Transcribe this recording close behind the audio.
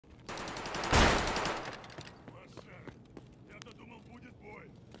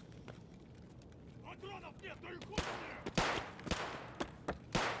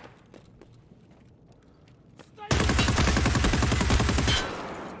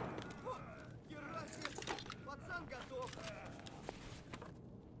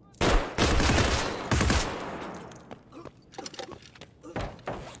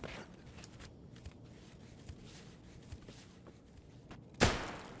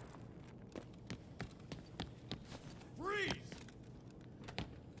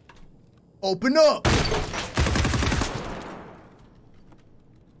Open up!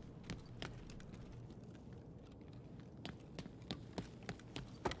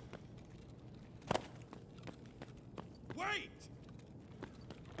 Wait!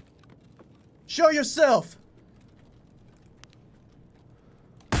 Show yourself!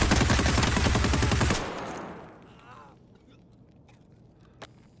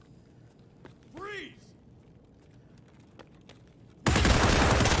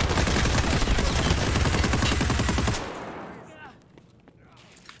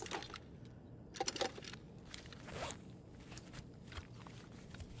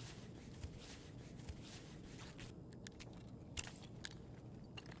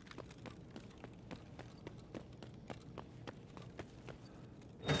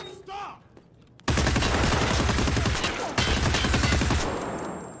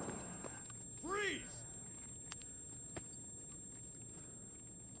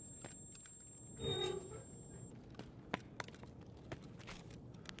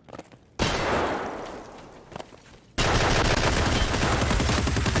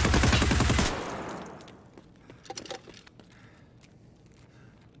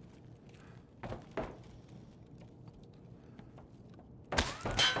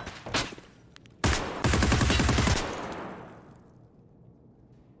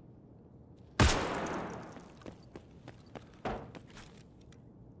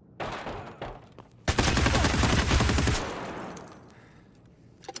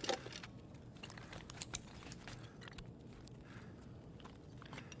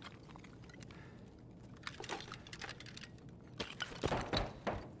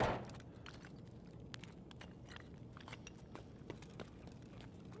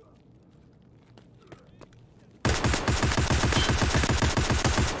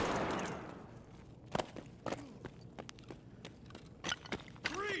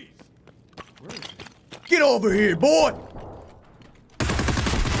 Get over here, boy!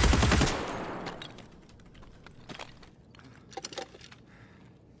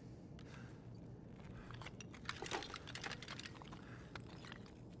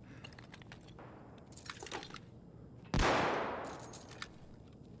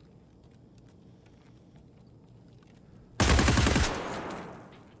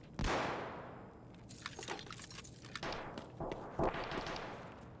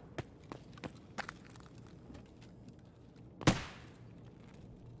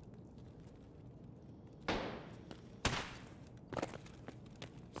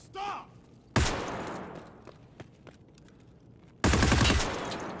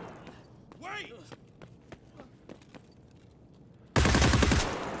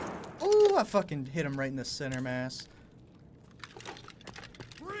 Ooh, I fucking hit him right in the center mass.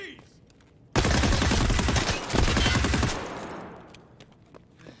 Freeze! Damn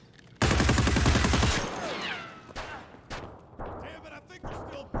it, I think we're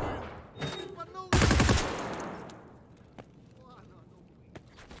still breathing.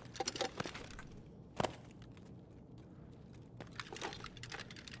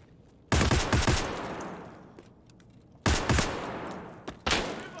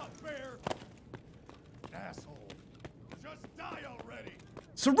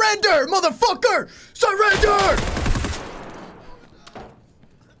 Surrender, motherfucker! Surrender!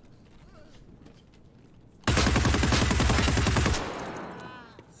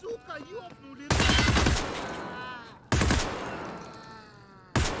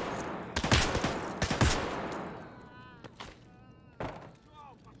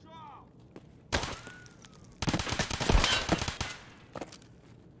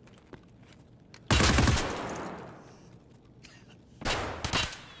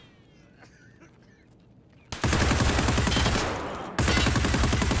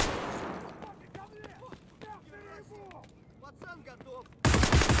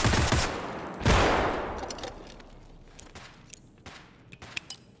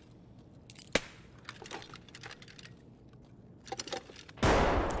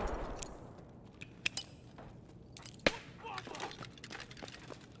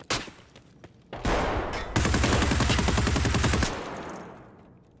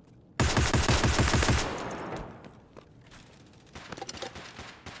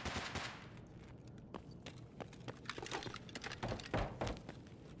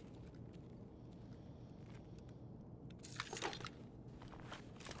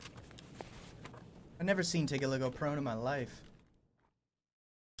 I've never seen Tagilla go prone in my life.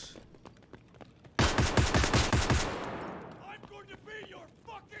 I'm going to be your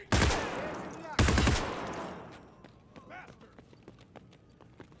fucking bastard!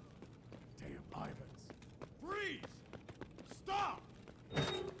 Damn Ivans. Freeze! Stop!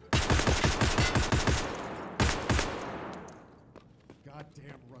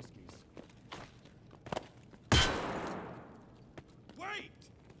 Goddamn Ruskies. Wait!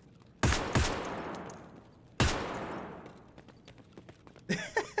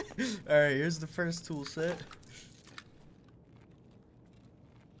 Alright, here's the first tool set.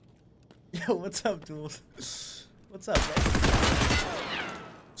 Yo, what's up, tools? What's up, man?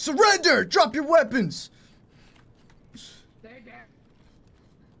 Surrender! Drop your weapons! Stay there.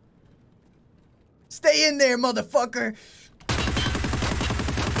 Stay in there, motherfucker!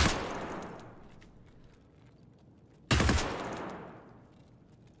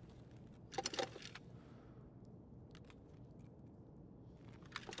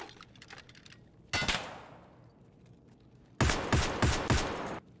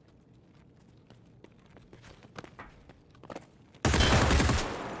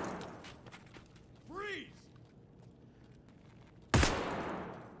 Freeze!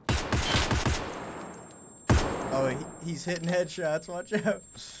 Oh, he's hitting headshots. Watch out.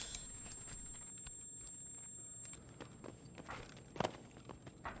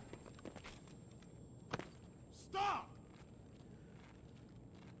 Stop!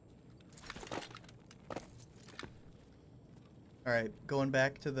 Alright, going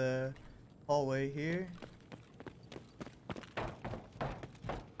back to the hallway here.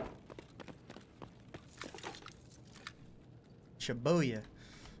 Shibuya.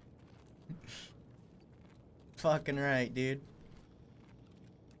 Fucking right, dude.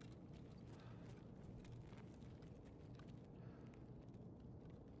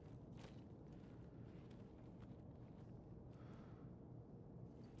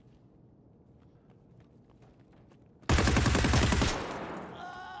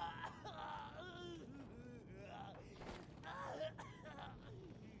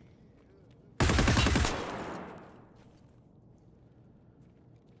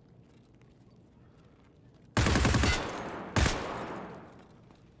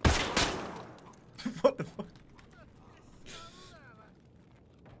 What the fuck?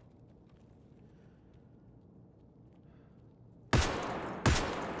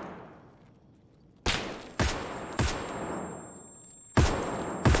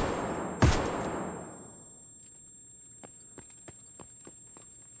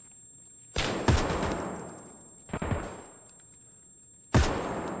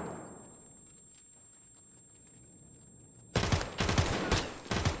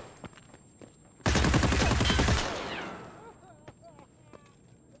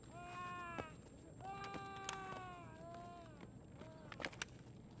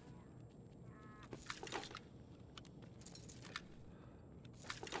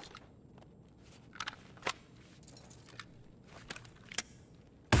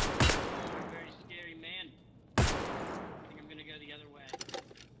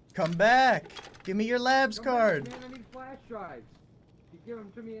 Come back! Give me your labs Come card! back, man, I need flash drives. If you give them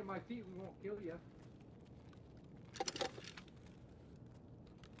to me at my feet, we won't kill you.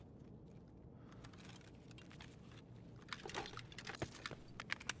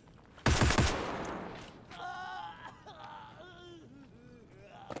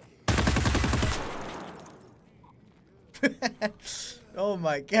 Oh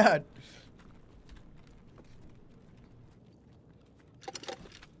my god.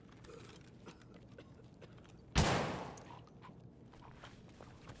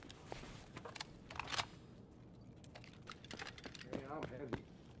 Man, I'm heavy.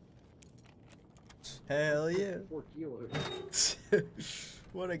 Hell yeah. 4 kilos.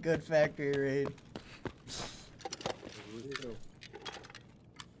 What a good factory raid.